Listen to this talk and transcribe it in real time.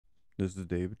This is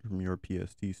David from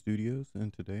YourPST Studios,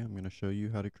 and today I'm going to show you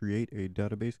how to create a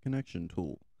database connection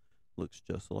tool. Looks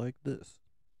just like this.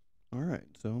 Alright,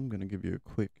 so I'm going to give you a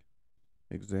quick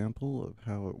example of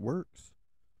how it works.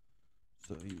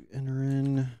 So you enter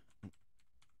in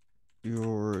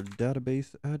your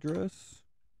database address,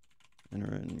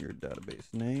 enter in your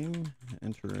database name,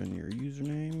 enter in your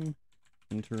username,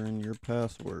 enter in your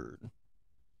password.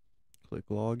 Click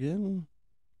login.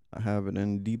 I have it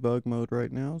in debug mode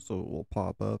right now, so it will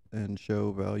pop up and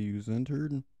show values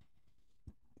entered.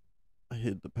 I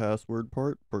hid the password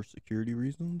part for security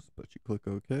reasons, but you click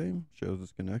OK, shows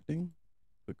it's connecting.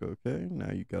 Click OK,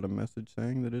 now you got a message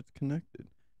saying that it's connected.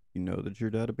 You know that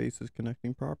your database is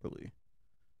connecting properly.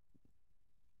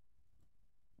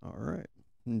 Alright,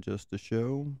 and just to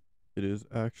show it is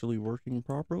actually working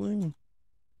properly,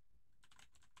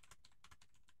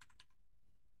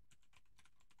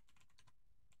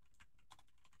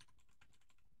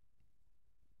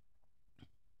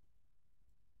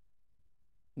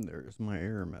 there's my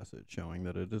error message showing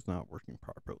that it is not working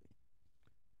properly.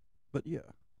 But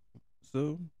yeah,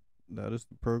 so that is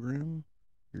the program.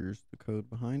 Here's the code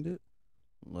behind it.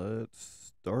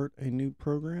 Let's start a new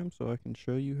program so I can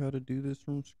show you how to do this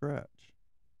from scratch.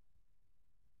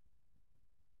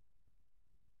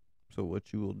 So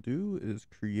what you will do is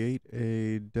create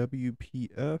a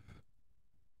WPF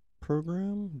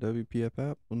program, WPF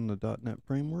app in the .NET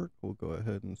framework. We'll go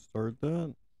ahead and start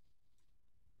that.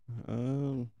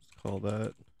 Let's call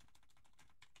that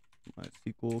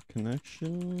MySQL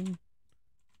connection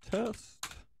test.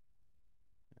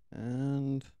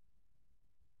 And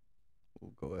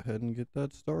we'll go ahead and get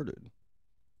that started.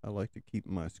 I like to keep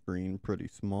my screen pretty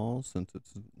small since it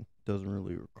doesn't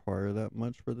really require that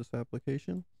much for this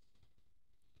application.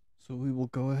 So we will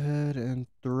go ahead and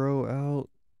throw out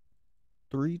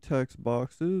 3 text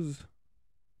boxes,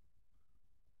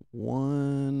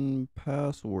 1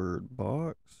 password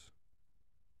box.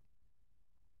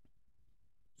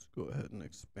 Let's go ahead and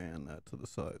expand that to the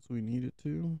size we need it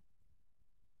to.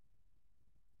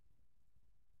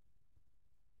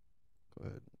 Go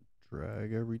ahead and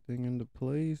drag everything into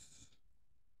place.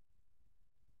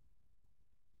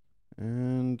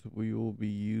 And we will be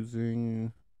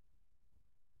using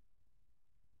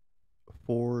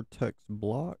 4 text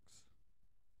blocks.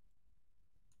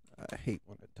 I hate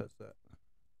when it does that.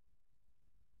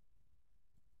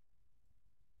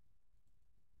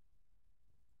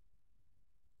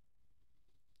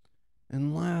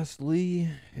 And lastly,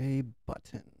 a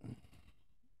button.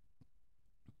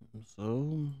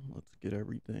 So let's get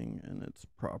everything in its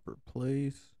proper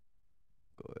place.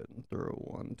 Go ahead and throw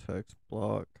 1 text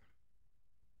block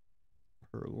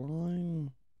per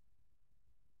line.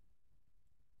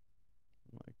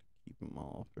 I like to keep them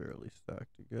all fairly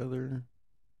stacked together.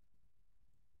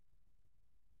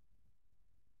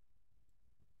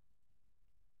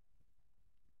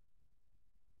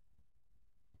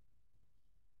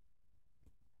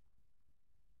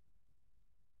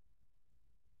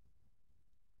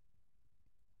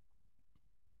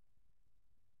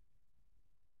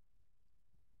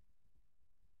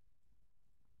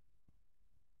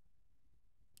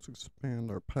 Let's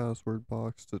expand our password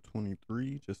box to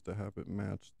 23 just to have it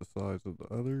match the size of the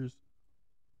others.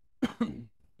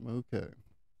 Okay.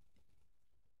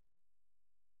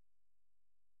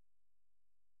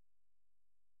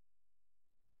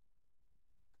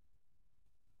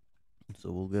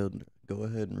 So we'll go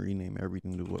ahead and rename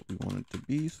everything to what we want it to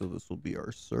be. So this will be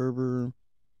our server.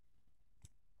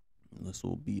 And this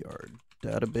will be our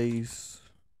database.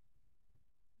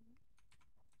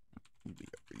 Will be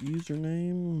our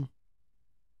username.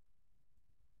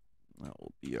 That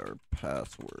will be our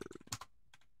password.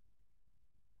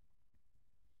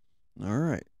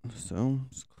 Alright, so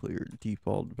let's clear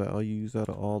default values out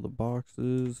of all the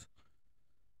boxes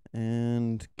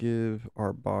and give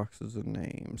our boxes a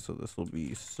name. So this will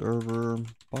be server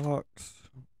box,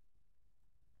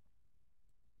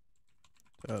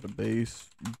 database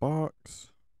box,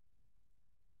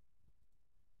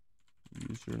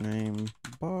 username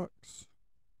box,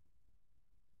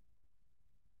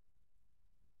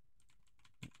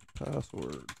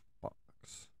 password box.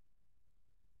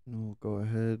 And we'll go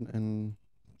ahead and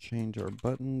change our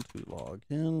button to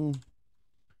login,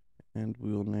 and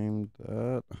we'll name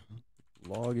that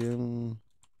login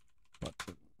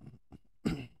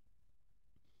button.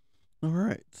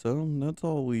 Alright, so that's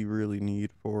all we really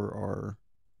need for our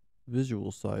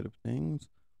visual side of things.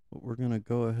 What we're going to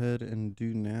go ahead and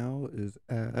do now is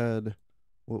add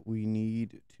what we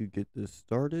need to get this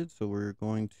started. So we're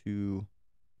going to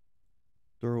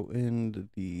throw in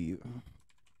the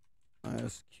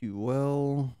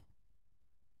MySQL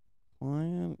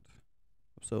client.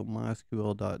 So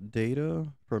MySQL.data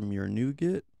from your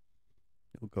NuGet.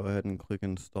 You'll go ahead and click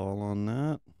install on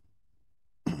that.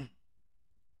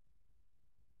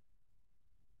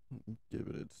 Give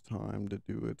it its time to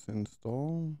do its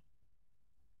install.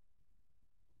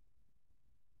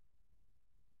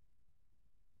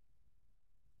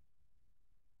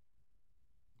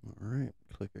 All right,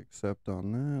 click accept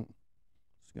on that.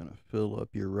 It's going to fill up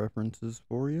your references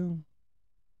for you.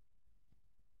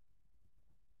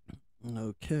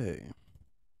 Okay.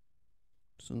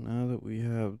 So now that we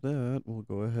have that, we'll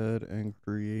go ahead and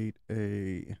create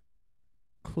a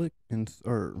click event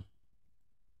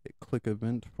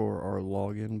for our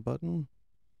login button.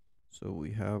 So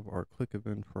we have our click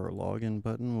event for our login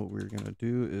button. What we're going to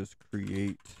do is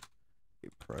create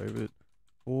a private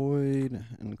void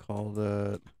and call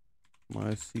that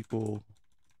MySQL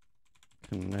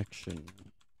connection.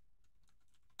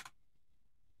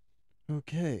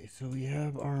 Okay, so we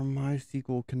have our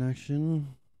MySQL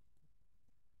connection.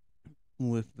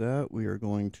 With that, we are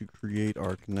going to create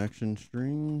our connection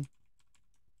string.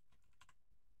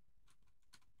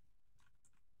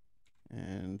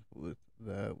 And with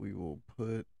that, we will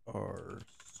put our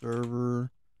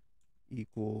server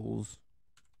equals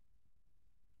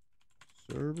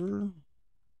server.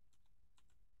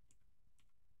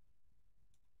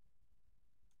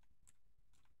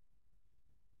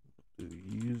 Do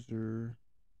user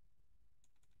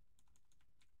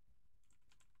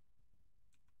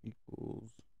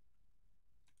equals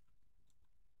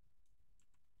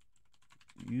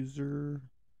user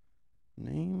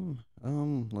name.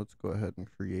 Let's go ahead and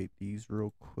create these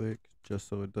real quick just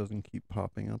so it doesn't keep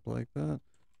popping up like that.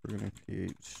 We're going to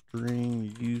create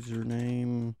string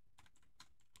username,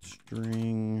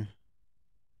 string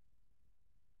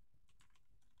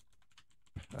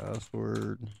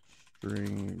password,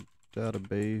 string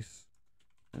database,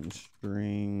 and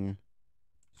string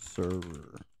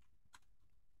server.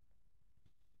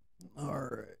 All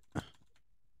right.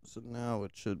 So now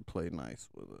it should play nice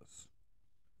with us.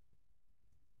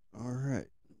 All right.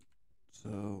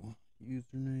 So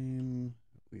username,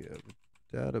 we have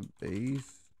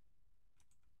database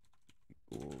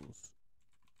equals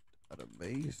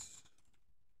database.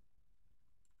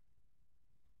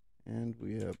 And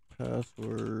we have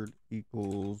password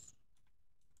equals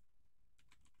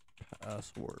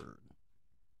password.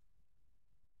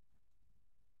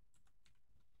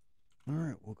 All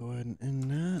right, we'll go ahead and end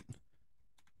that.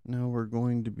 Now we're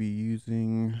going to be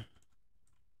using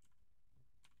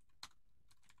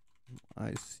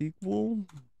MySQL,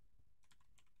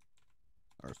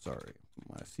 or sorry,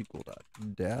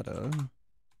 MySQL.data.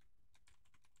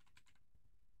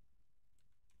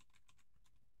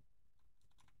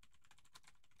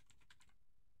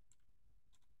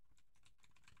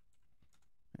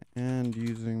 And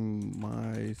using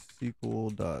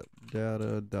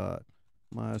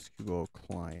MySQL.data.MySQL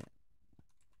client.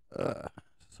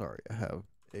 Sorry, I have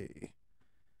a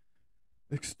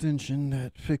extension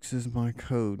that fixes my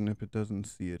code, and if it doesn't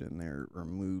see it in there, it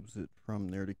removes it from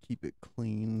there to keep it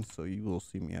clean. So you will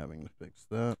see me having to fix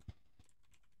that.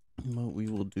 But we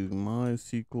will do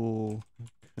MySQL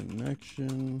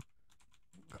connection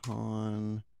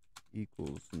con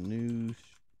equals new.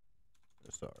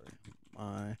 Sorry,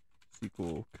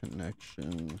 MySQL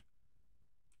connection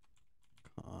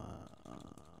con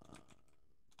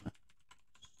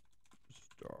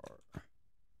star.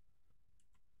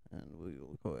 And we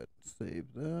will go ahead and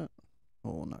save that.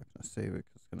 Oh, I'm not going to save it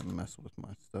because it's going to mess with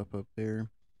my stuff up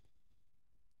there.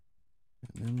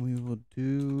 And then we will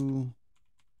do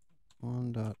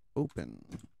on.open.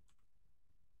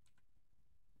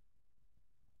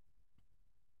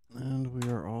 And we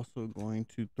are also going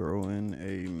to throw in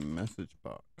a message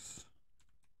box.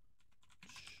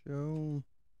 Show.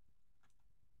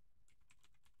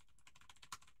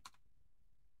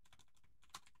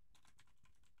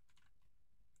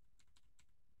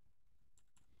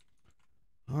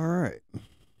 All right.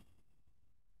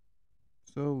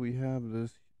 So we have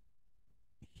this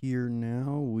here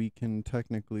now. We can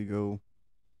technically go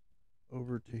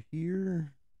over to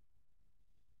here.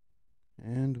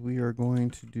 And we are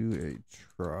going to do a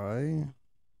try.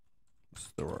 Let's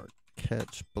throw our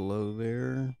catch below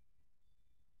there.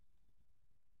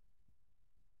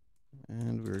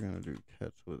 And we're going to do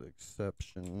catch with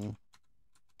exception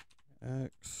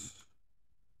X.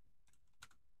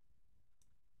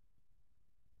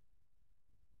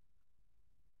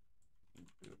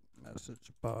 Do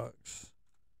message box.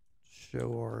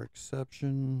 Show our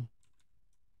exception.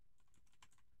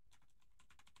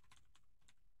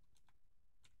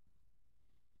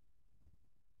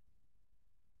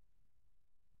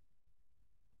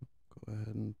 Go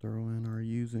ahead and throw in our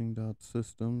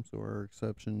using.system so our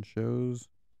exception shows.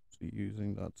 So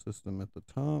using.system at the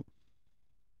top.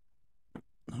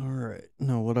 Alright,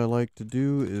 now what I like to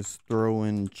do is throw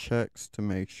in checks to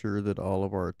make sure that all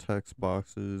of our text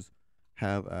boxes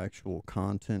have actual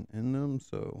content in them.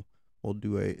 So we'll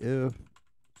do a if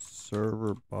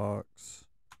server box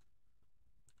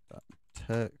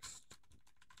text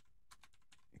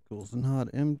equals not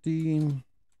empty,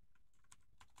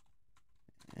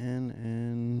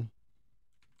 and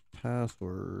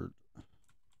password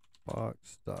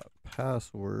box dot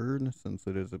password, since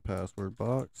it is a password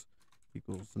box,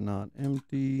 equals not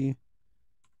empty,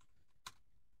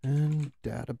 and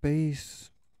database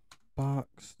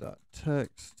box dot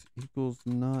text equals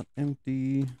not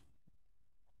empty,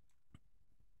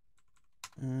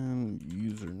 and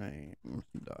username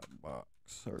dot box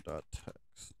or dot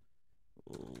text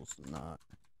equals not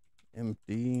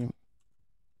empty.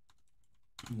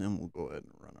 And then we'll go ahead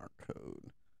and run our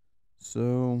code.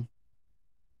 So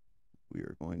we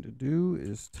are going to do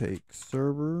is take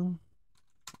server,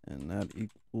 and that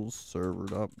equals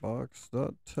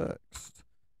server.box.text.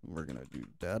 And we're going to do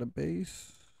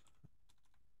database,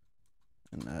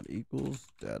 and that equals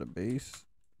database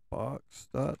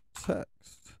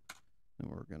box.text. And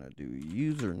we're going to do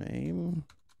username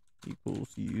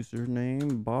equals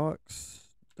username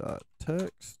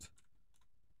box.text.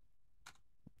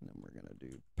 And then we're going to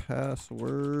do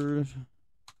password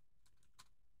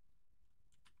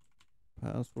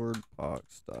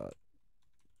box dot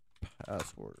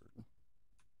password.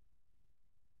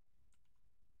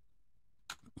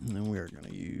 And then we are going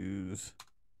to use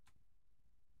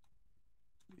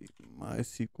the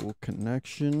MySQL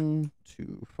connection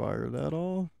to fire that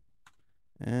off.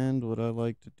 And what I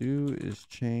like to do is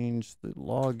change the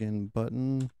login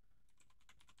button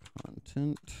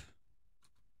content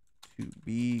to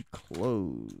be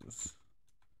close.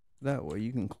 That way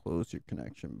you can close your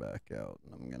connection back out.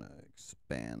 And I'm going to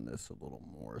expand this a little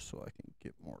more so I can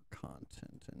get more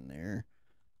content in there.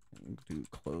 And do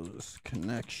close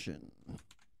connection.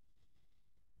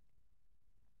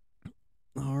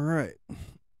 All right.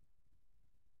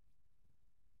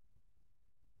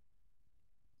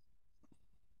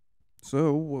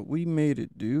 So what we made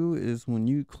it do is when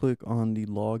you click on the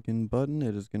login button,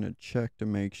 it is going to check to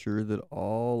make sure that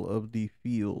all of the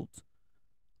fields,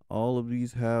 all of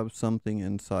these have something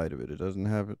inside of it. It doesn't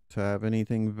have to have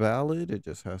anything valid. It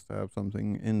just has to have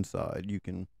something inside. You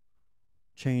can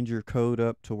change your code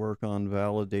up to work on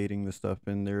validating the stuff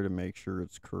in there to make sure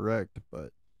it's correct.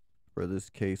 But for this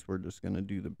case, we're just going to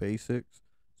do the basics.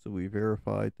 So we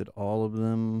verified that all of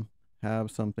them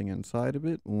have something inside of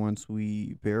it. Once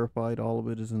we verified all of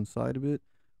it is inside of it,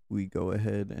 we go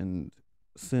ahead and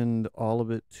send all of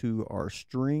it to our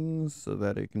strings so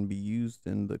that it can be used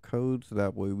in the code. So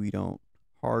that way we don't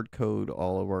hard code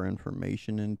all of our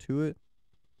information into it.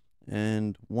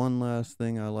 And one last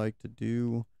thing I like to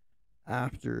do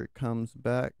after it comes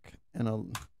back,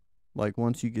 and like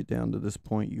once you get down to this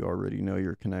point, you already know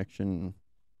your connection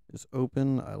is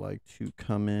open. I like to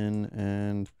come in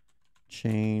and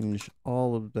change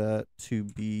all of that to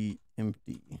be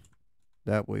empty.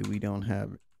 That way we don't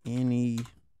have any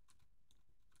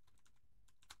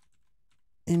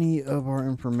of our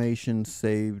information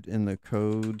saved in the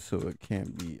code, so it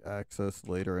can't be accessed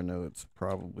later. I know it's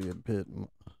probably a bit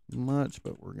much,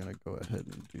 but we're going to go ahead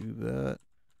and do that.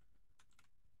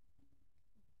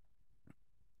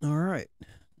 All right.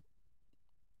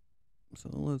 So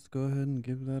let's go ahead and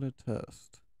give that a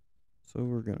test. So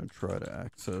we're going to try to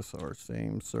access our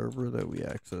same server that we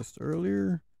accessed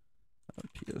earlier.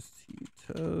 WPST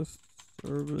test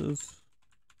service.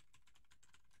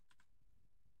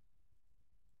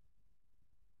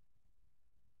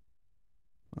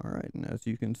 All right, and as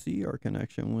you can see, our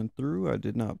connection went through. I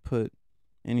did not put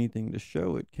anything to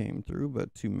show it came through,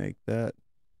 but to make that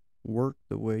work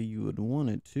the way you would want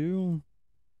it to,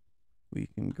 we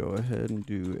can go ahead and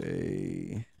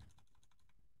do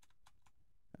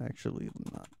actually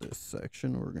not this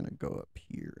section. We're going to go up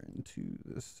here into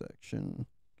this section,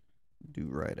 do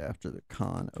right after the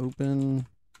con open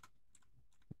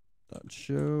dot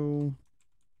show.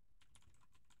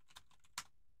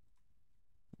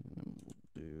 And then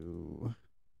we'll do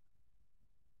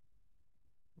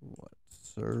what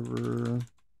server.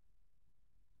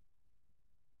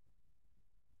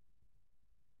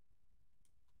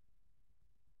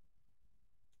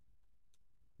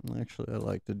 Actually, I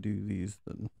like to do these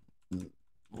the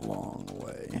long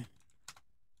way.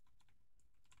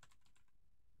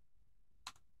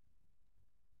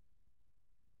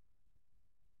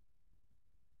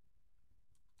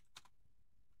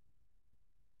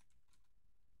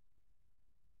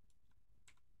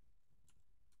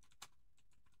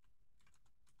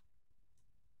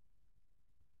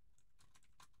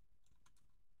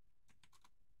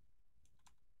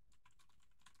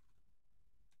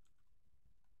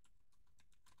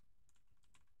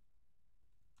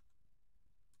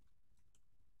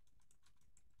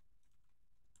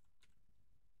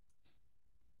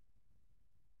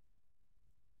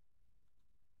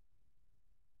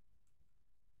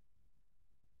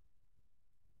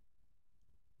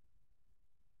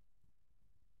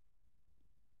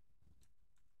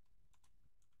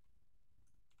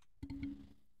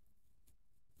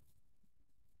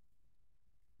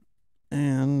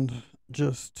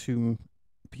 just to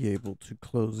be able to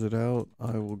close it out,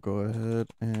 I will go ahead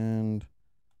and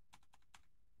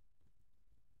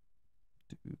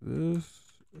do this.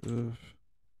 If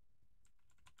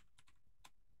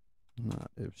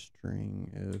not if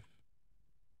string, if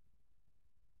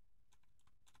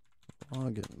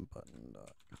login button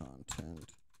dot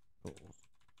content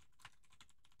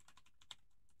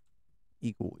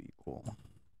equal.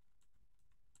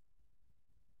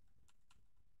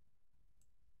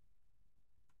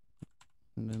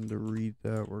 And then to read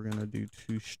that, we're going to do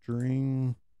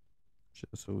toString,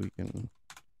 just so we can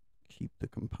keep the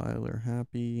compiler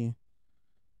happy.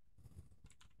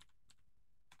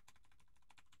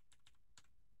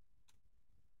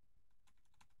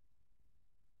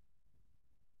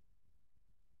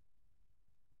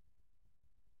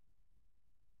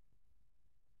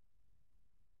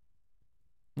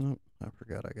 Nope, I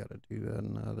forgot I got to do that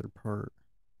in the other part.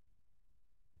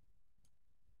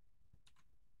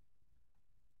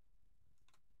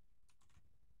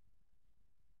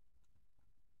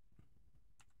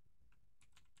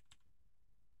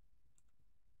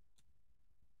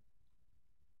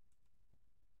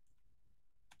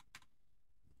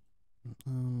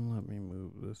 Let me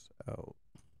move this out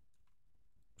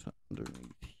to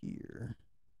underneath here.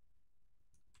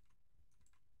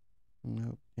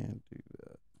 Nope, can't do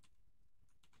that.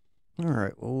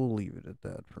 Alright, well, we'll leave it at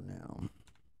that for now.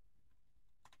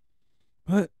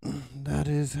 But that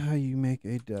is how you make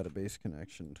a database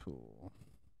connection tool.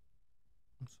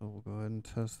 So we'll go ahead and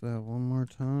test that one more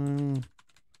time.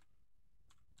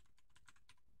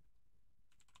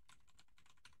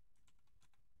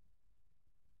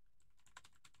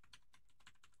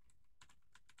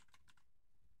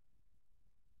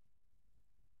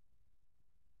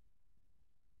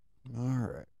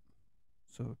 Alright.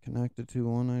 So connected to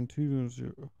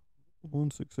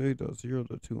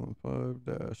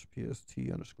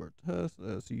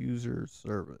 192.168.0.215-PST_test as user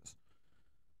service.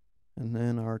 And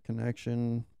then our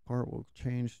connection part will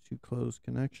change to closed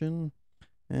connection.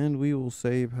 And we will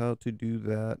save how to do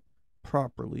that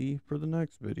properly for the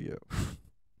next video.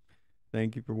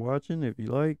 Thank you for watching. If you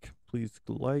like, please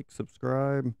like,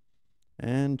 subscribe,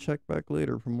 and check back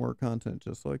later for more content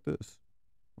just like this.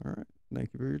 All right.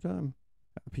 Thank you for your time.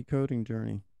 Happy coding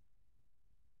journey.